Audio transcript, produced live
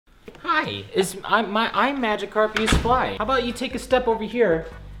Hi, I'm MagikarpUsedFly. How about you take a step over here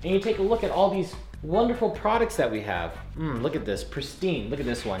and you take a look at all these wonderful products that we have. Look at this, pristine. Look at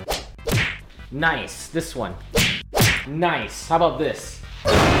this one. Nice, this one. Nice, how about this?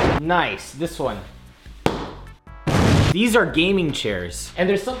 Nice, this one. These are gaming chairs. And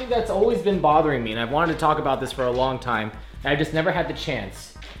there's something that's always been bothering me, and I've wanted to talk about this for a long time, and I just never had the chance.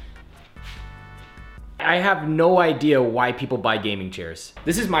 I have no idea why people buy gaming chairs.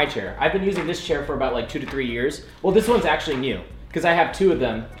 This is my chair. I've been using this chair for about like 2 to 3 years. Well, this one's actually new, because I have 2 of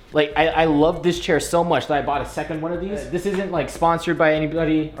them. Like, I love this chair so much that I bought a second one of these. This isn't like sponsored by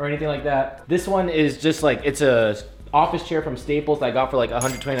anybody or anything like that. This one is just like, it's a office chair from Staples that I got for like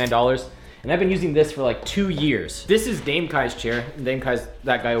 $129. And I've been using this for like 2 years. This is Dame Kai's chair. Dame Kai's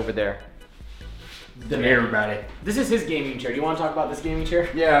that guy over there. Hey everybody. This is his gaming chair. Do you want to talk about this gaming chair?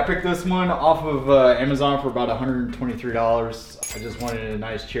 Yeah, I picked this one off of Amazon for about $123. I just wanted a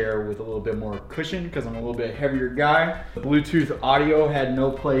nice chair with a little bit more cushion because I'm a little bit heavier guy. The Bluetooth audio had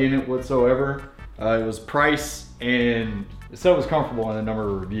no play in it whatsoever. It was price and it said it was comfortable in a number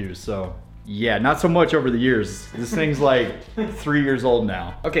of reviews. So yeah, not so much over the years. This thing's like 3 years old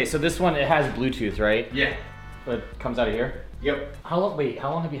now. Okay, so this one, it has Bluetooth, right? Yeah. It comes out of here? Yep. Wait, how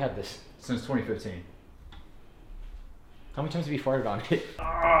long have you had this? Since 2015. How many times have you farted on it?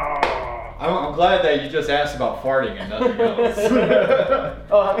 I'm glad that you just asked about farting and nothing else.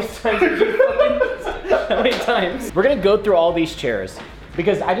 Oh, how many times have you fucking... How many times? We're gonna go through all these chairs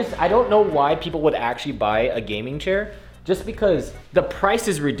because I don't know why people would actually buy a gaming chair, just because the price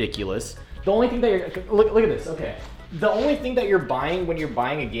is ridiculous. The only thing that you're... Look at this, okay. The only thing that you're buying when you're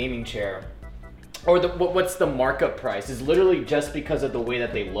buying a gaming chair, or what's the markup price, is literally just because of the way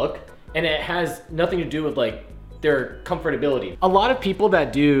that they look, and it has nothing to do with like their comfortability. A lot of people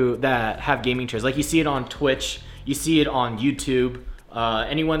that have gaming chairs, like you see it on Twitch, you see it on YouTube,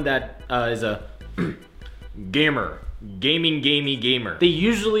 anyone that is a gaming gamer, they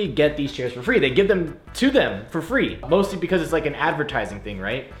usually get these chairs for free. They give them to them for free, mostly because it's like an advertising thing,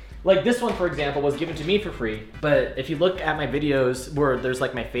 right? Like this one, for example, was given to me for free, but if you look at my videos where there's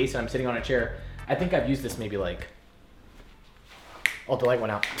like my face and I'm sitting on a chair, I think I've used this maybe like, oh, the light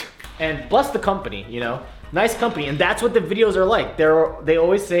went out. And bless the company, you know? Nice company, and that's what the videos are like. They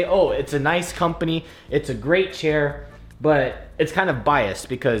always say, oh, it's a nice company, it's a great chair, but it's kind of biased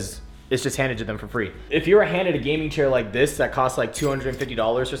because it's just handed to them for free. If you were handed a gaming chair like this that costs like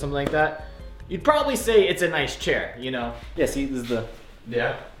 $250 or something like that, you'd probably say it's a nice chair, you know? Yeah, see, this is the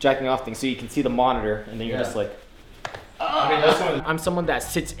jacking off thing, so you can see the monitor, and then you're just like, I mean, I'm someone that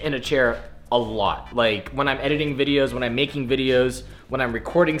sits in a chair a lot. Like when I'm editing videos, when I'm making videos, when I'm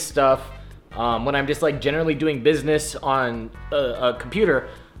recording stuff, when I'm just like generally doing business on a computer,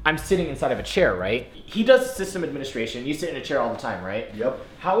 I'm sitting inside of a chair, right? He does system administration. You sit in a chair all the time, right? Yep.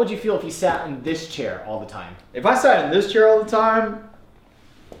 How would you feel if you sat in this chair all the time? If I sat in this chair all the time,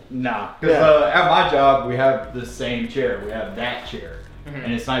 nah. Because at my job, we have the same chair. We have that chair.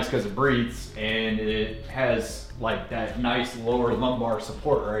 And it's nice because it breathes and it has like that nice lower lumbar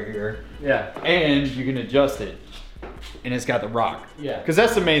support right here. Yeah. And you can adjust it. And it's got the rock. Yeah. Because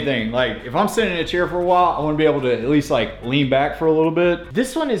that's the main thing. Like, if I'm sitting in a chair for a while, I want to be able to at least like lean back for a little bit.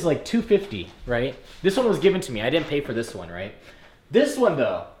 This one is like $250, right? This one was given to me. I didn't pay for this one, right? This one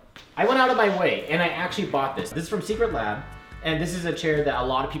though, I went out of my way and I actually bought this. This is from Secret Lab. And this is a chair that a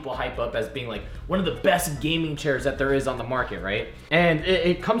lot of people hype up as being like one of the best gaming chairs that there is on the market, right? And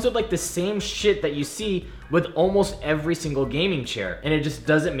it comes with like the same shit that you see with almost every single gaming chair. And it just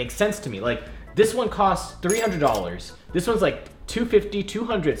doesn't make sense to me. Like, this one costs $300. This one's like $250,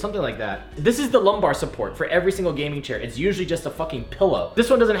 $200, something like that. This is the lumbar support for every single gaming chair. It's usually just a fucking pillow.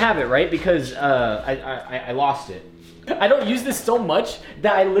 This one doesn't have it, right? Because I lost it. I don't use this so much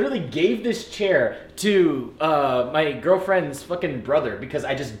that I literally gave this chair to my girlfriend's fucking brother because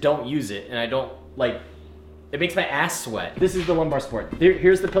I just don't use it and I don't like, it makes my ass sweat. This is the lumbar support.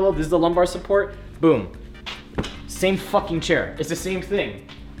 Here's the pillow, this is the lumbar support, boom. Same fucking chair, it's the same thing.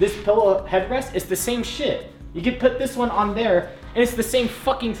 This pillow headrest, it's the same shit. You could put this one on there and it's the same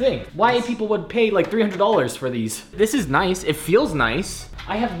fucking thing. Why people would pay like $300 for these? This is nice, it feels nice.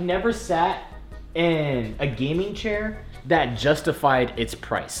 I have never sat in a gaming chair that justified its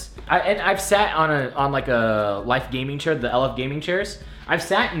price. I've sat on like a Life gaming chair, the LF gaming chairs. I've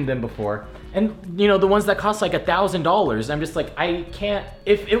sat in them before, and you know, the ones that cost like $1,000. I'm just like, I can't.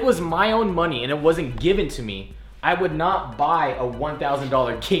 If it was my own money and it wasn't given to me, I would not buy a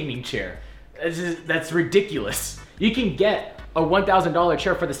 $1,000 gaming chair. That's ridiculous. You can get a $1,000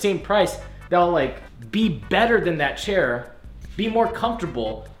 chair for the same price that'll like be better than that chair, be more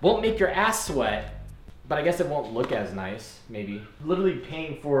comfortable, won't make your ass sweat, but I guess it won't look as nice, maybe. Literally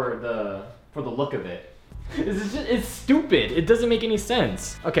paying for the look of it. It's stupid. It doesn't make any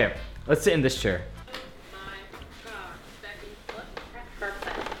sense. Okay, let's sit in this chair. My God, Becky, look at her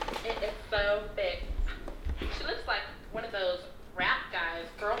butt. It is so big. She looks like one of those rap guys'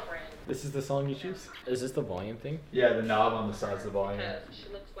 girlfriend. This is the song you choose? Is this the volume thing? Yeah, the knob on the side's the volume. Because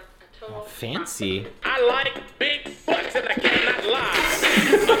she looks like a total. Oh, fancy. I like big butts and I cannot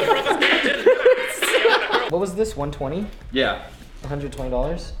lie. Other brothers can't deny. What was this, 120? Yeah.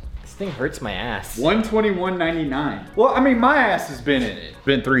 $120? This thing hurts my ass. $121.99. Well, I mean, my ass has been in it. It's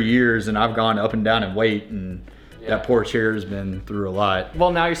been 3 years and I've gone up and down in weight, and that poor chair has been through a lot.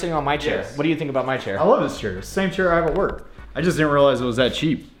 Well, now you're sitting on my chair. Yes. What do you think about my chair? I love this chair. It's the same chair I have at work. I just didn't realize it was that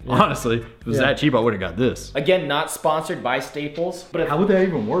cheap. Honestly, if it was that cheap, I would have got this. Again, not sponsored by Staples, but How would that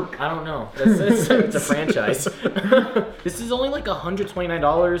even work? I don't know. It's a franchise. This is only like $129,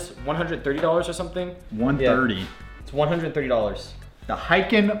 $130 or something. $130. Yeah. It's $130. The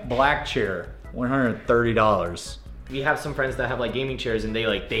Hiken black chair, $130. We have some friends that have like gaming chairs and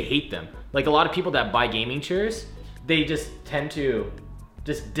they hate them. Like a lot of people that buy gaming chairs, they just tend to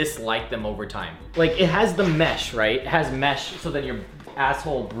just dislike them over time. Like it has the mesh, right? It has mesh so that your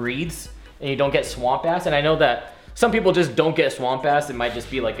asshole breathes and you don't get swamp ass. And I know that some people just don't get swamp ass. It might just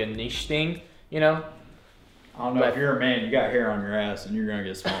be like a niche thing, you know? I don't know, if you're a man, you got hair on your ass and you're gonna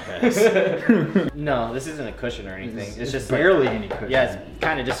get swamp ass. No, this isn't a cushion or anything. It's just barely like, any cushion. Yeah, it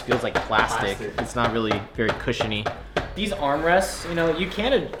kind of just feels like plastic. It's not really very cushiony. These armrests, you know, you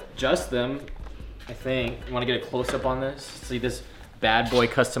can adjust them, I think. You wanna get a close up on this? See this bad boy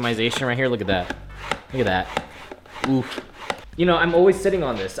customization right here? Look at that. Look at that. Oof. You know, I'm always sitting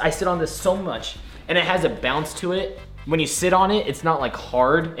on this. I sit on this so much and it has a bounce to it. When you sit on it, it's not like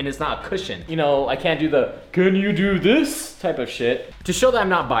hard and it's not a cushion. You know, I can't do the, can you do this type of shit. To show that I'm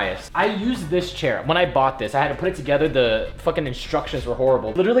not biased, I used this chair. When I bought this, I had to put it together. The fucking instructions were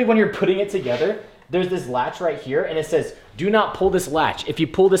horrible. Literally when you're putting it together, there's this latch right here and it says, do not pull this latch. If you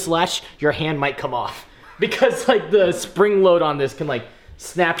pull this latch, your hand might come off. Because like the spring load on this can like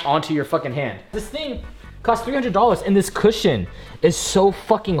snap onto your fucking hand. This thing costs $300 and this cushion is so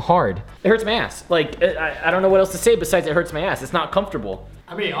fucking hard. It hurts my ass. Like, I don't know what else to say besides it hurts my ass. It's not comfortable.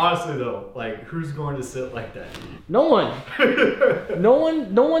 I mean, honestly though, like, who's going to sit like that? No one.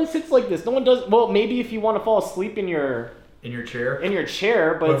 No one sits like this. No one does. Well, maybe if you want to fall asleep in your chair,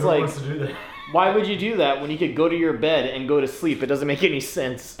 but it's who like, wants to do that? why would you do that when you could go to your bed and go to sleep? It doesn't make any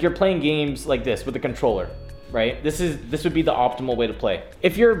sense. You're playing games like this with a controller, right? This would be the optimal way to play.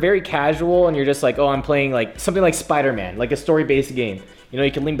 If you're very casual and you're just like, oh, I'm playing like something like Spider-Man, like a story-based game, you know,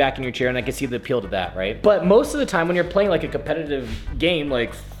 you can lean back in your chair and I can see the appeal to that, right? But most of the time when you're playing like a competitive game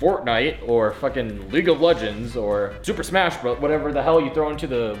like Fortnite or fucking League of Legends or Super Smash Bros, whatever the hell you throw into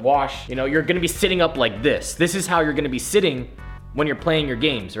the wash, you know, you're gonna be sitting up like this. This is how you're gonna be sitting when you're playing your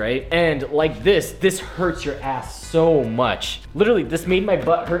games, right? And like this hurts your ass so much. Literally, this made my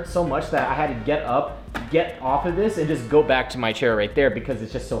butt hurt so much that I had to get up, get off of this, and just go back to my chair right there because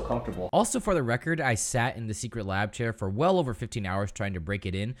it's just so comfortable. Also, for the record, I sat in the secret lab chair for well over 15 hours trying to break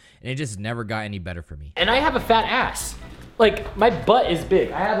it in, and it just never got any better for me. And I have a fat ass. Like, my butt is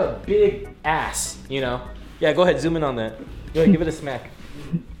big. I have a big ass, you know? Yeah, go ahead, zoom in on that. Go ahead, give it a smack.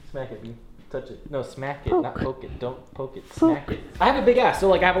 Smack it. Touch it. No, smack it, not poke it. Don't poke it. Smack it. I have a big ass, so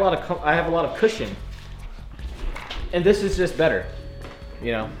like I have a lot of cushion, and this is just better.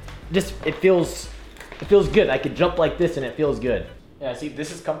 You know, just it feels good. I could jump like this, and it feels good. Yeah, see,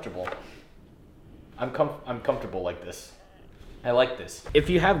 this is comfortable. I'm comfortable like this. I like this. If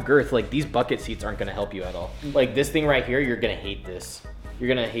you have girth, like these bucket seats aren't gonna help you at all. Like this thing right here, you're gonna hate this. You're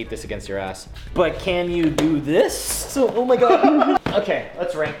gonna hate this against your ass. But can you do this? So, oh my god. Okay,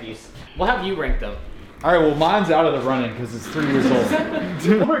 let's rank these. We'll have you rank them. All right, well, mine's out of the running because it's 3 years old.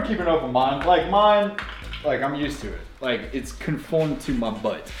 I'm gonna keep it up with mine. Like I'm used to it. Like it's conformed to my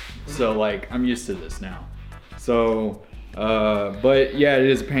butt. So like I'm used to this now. So, but yeah, it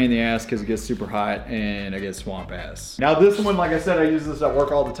is a pain in the ass because it gets super hot and I get swamp ass. Now this one, like I said, I use this at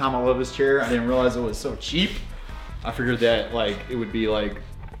work all the time. I love this chair. I didn't realize it was so cheap. I figured that like it would be like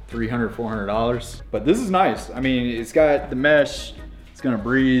 $300, $400. But this is nice. I mean, it's got the mesh. It's gonna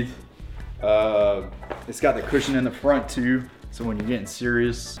breathe. It's got the cushion in the front too, so when you're getting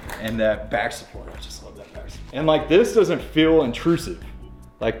serious, and that back support, I just love that back support. And like this doesn't feel intrusive,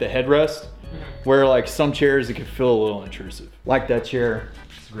 like the headrest, where like some chairs it can feel a little intrusive. Like that chair,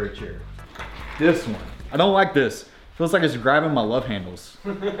 it's a great chair. This one, I don't like this. Feels like it's grabbing my love handles.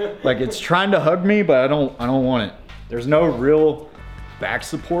 Like it's trying to hug me, but I don't want it. There's no real back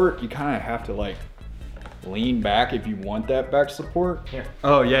support. You kind of have to like lean back if you want that back support. Here.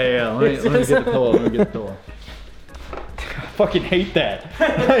 Oh yeah. Let me get the pillow. Let me get the pillow. I fucking hate that.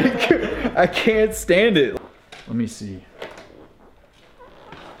 Like, I can't stand it. Let me see.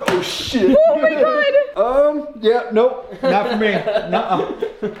 Oh shit. Oh my god. Yeah, nope, not for me.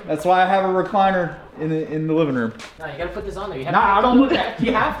 Nuh-uh. That's why I have a recliner in the living room. No, you gotta put this on there. You have Nah, I don't look at.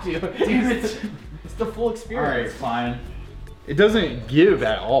 You have to. Dude, it's the full All right, experience. fine. It doesn't give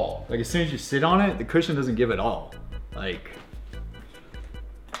at all. Like as soon as you sit on it, the cushion doesn't give at all. Like,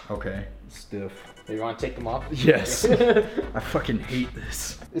 okay, stiff. You want to take them off? Yes. I fucking hate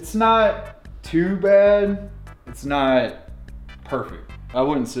this. It's not too bad. It's not perfect. I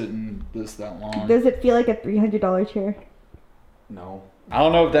wouldn't sit in this that long. Does it feel like a $300 chair? No. I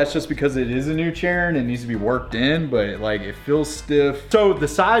don't know if that's just because it is a new chair and it needs to be worked in, but like it feels stiff. So the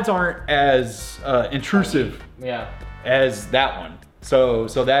sides aren't as intrusive Yeah. as that one. So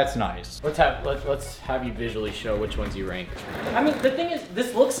that's nice. Let's have you visually show which ones you rank. I mean, the thing is,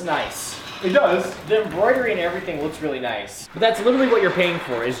 this looks nice. It does. The embroidery and everything looks really nice. But that's literally what you're paying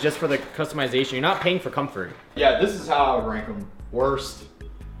for, is just for the customization. You're not paying for comfort. Yeah, this is how I would rank them. Worst,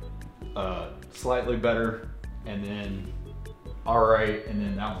 slightly better, and then all right, and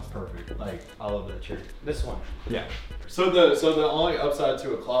then that one's perfect. Like, I love that chair. This one. Yeah. So the only upside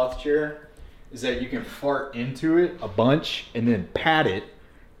to a cloth chair is that you can fart into it a bunch and then pat it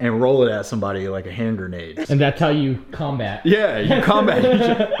and roll it at somebody like a hand grenade. And that's how you combat. Yeah, you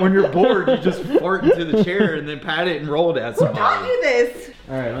combat. When you're bored, you just fart into the chair and then pat it and roll it at Who taught somebody. you this?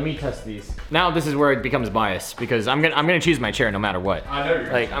 All right, let me test these. Now this is where it becomes biased, because I'm gonna choose my chair no matter what. I know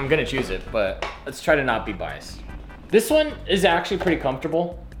you're Like, I'm gonna choose it, but let's try to not be biased. This one is actually pretty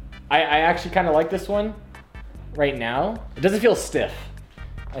comfortable. I actually kind of like this one right now. It doesn't feel stiff,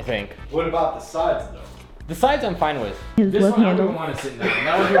 I think. What about the sides though? The sides I'm fine with. His This left one I handle. don't want to sit down.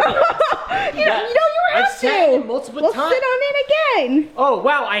 That one You don't I've have sat in to. it multiple We'll times. sit on it again. Oh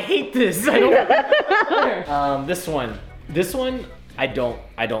wow, I hate this. I don't. This one, I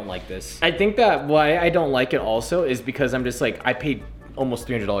don't like this. I think that why I don't like it also is because I'm just like, I paid almost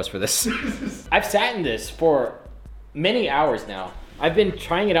 $300 for this. I've sat in this for many hours now. I've been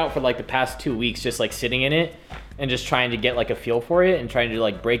trying it out for like the past 2 weeks, just like sitting in it and just trying to get like a feel for it and trying to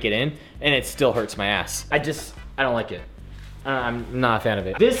like break it in, and it still hurts my ass. I don't like it. I'm not a fan of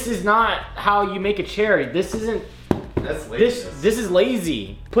it. This is not how you make a chair. This isn't. That's laziness. This is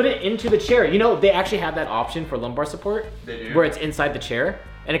lazy. Put it into the chair. You know, they actually have that option for lumbar support. They do? Where it's inside the chair,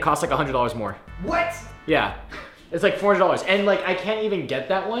 and it costs like $100 more. What? Yeah, it's like $400. And like, I can't even get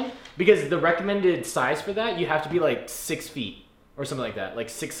that one because the recommended size for that, you have to be like 6 feet or something like that, like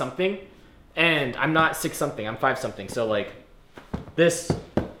 6 something. And I'm not 6 something, I'm 5 something. So like, this,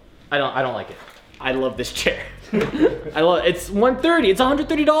 I don't like it. I love this chair. It's $130, it's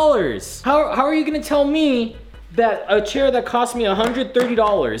 $130. How are you gonna tell me that a chair that cost me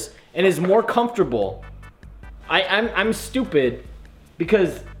 $130 and is more comfortable? I'm stupid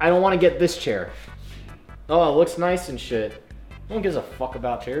because I don't want to get this chair. Oh, it looks nice and shit. No one gives a fuck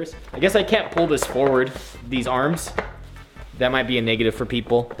about chairs. I guess I can't pull this forward, these arms. That might be a negative for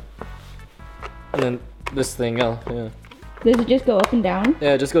people. And then this thing, oh, yeah. Does it just go up and down?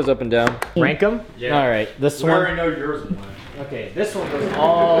 Yeah, it just goes up and down. Rank them? Yeah. All right, this We already one. know yours is mine. Okay, this one goes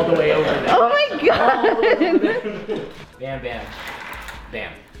all the way over there. Oh my god! Bam, bam,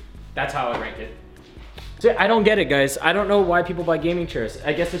 bam. That's how I rank it. So I don't get it, guys. I don't know why people buy gaming chairs.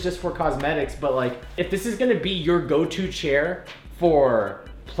 I guess it's just for cosmetics, but like, if this is gonna be your go-to chair for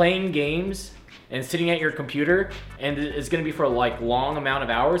playing games and sitting at your computer, and it's gonna be for like long amount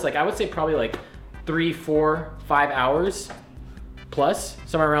of hours, like I would say probably like 3, 4, 5 hours plus,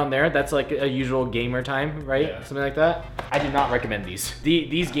 somewhere around there. That's like a usual gamer time, right? Yeah. Something like that. I do not recommend these.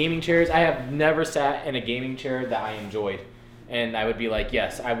 These gaming chairs, I have never sat in a gaming chair that I enjoyed. And I would be like,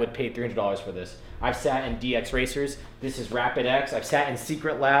 yes, I would pay $300 for this. I've sat in DX Racers. This is Rapid X. I've sat in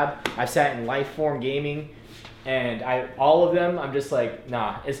Secret Lab. I've sat in Lifeform Gaming. And all of them, I'm just like,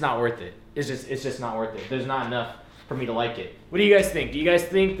 nah, it's not worth it. It's just not worth it. There's not enough for me to like it. What do you guys think? Do you guys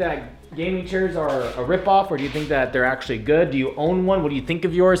think that gaming chairs are a ripoff, or do you think that they're actually good? Do you own one? What do you think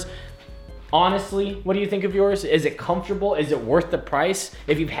of yours? Honestly, what do you think of yours? Is it comfortable? Is it worth the price?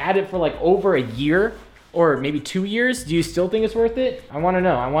 If you've had it for like over a year or maybe 2 years, do you still think it's worth it? I want to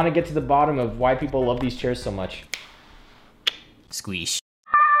know. I want to get to the bottom of why people love these chairs so much. Squeeze.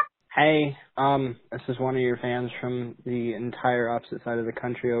 Hey, this is one of your fans from the entire opposite side of the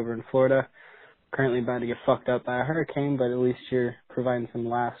country over in Florida. Currently about to get fucked up by a hurricane, but at least you're providing some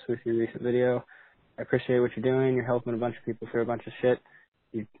laughs with your recent video. I appreciate what you're doing. You're helping a bunch of people through a bunch of shit.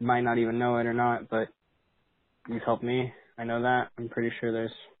 You might not even know it or not, but you've helped me. I know that. I'm pretty sure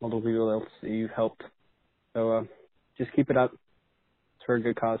there's multiple people else that you've helped So just keep it up. It's for a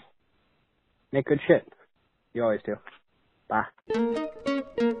good cause. Make good shit. You always do. Bye.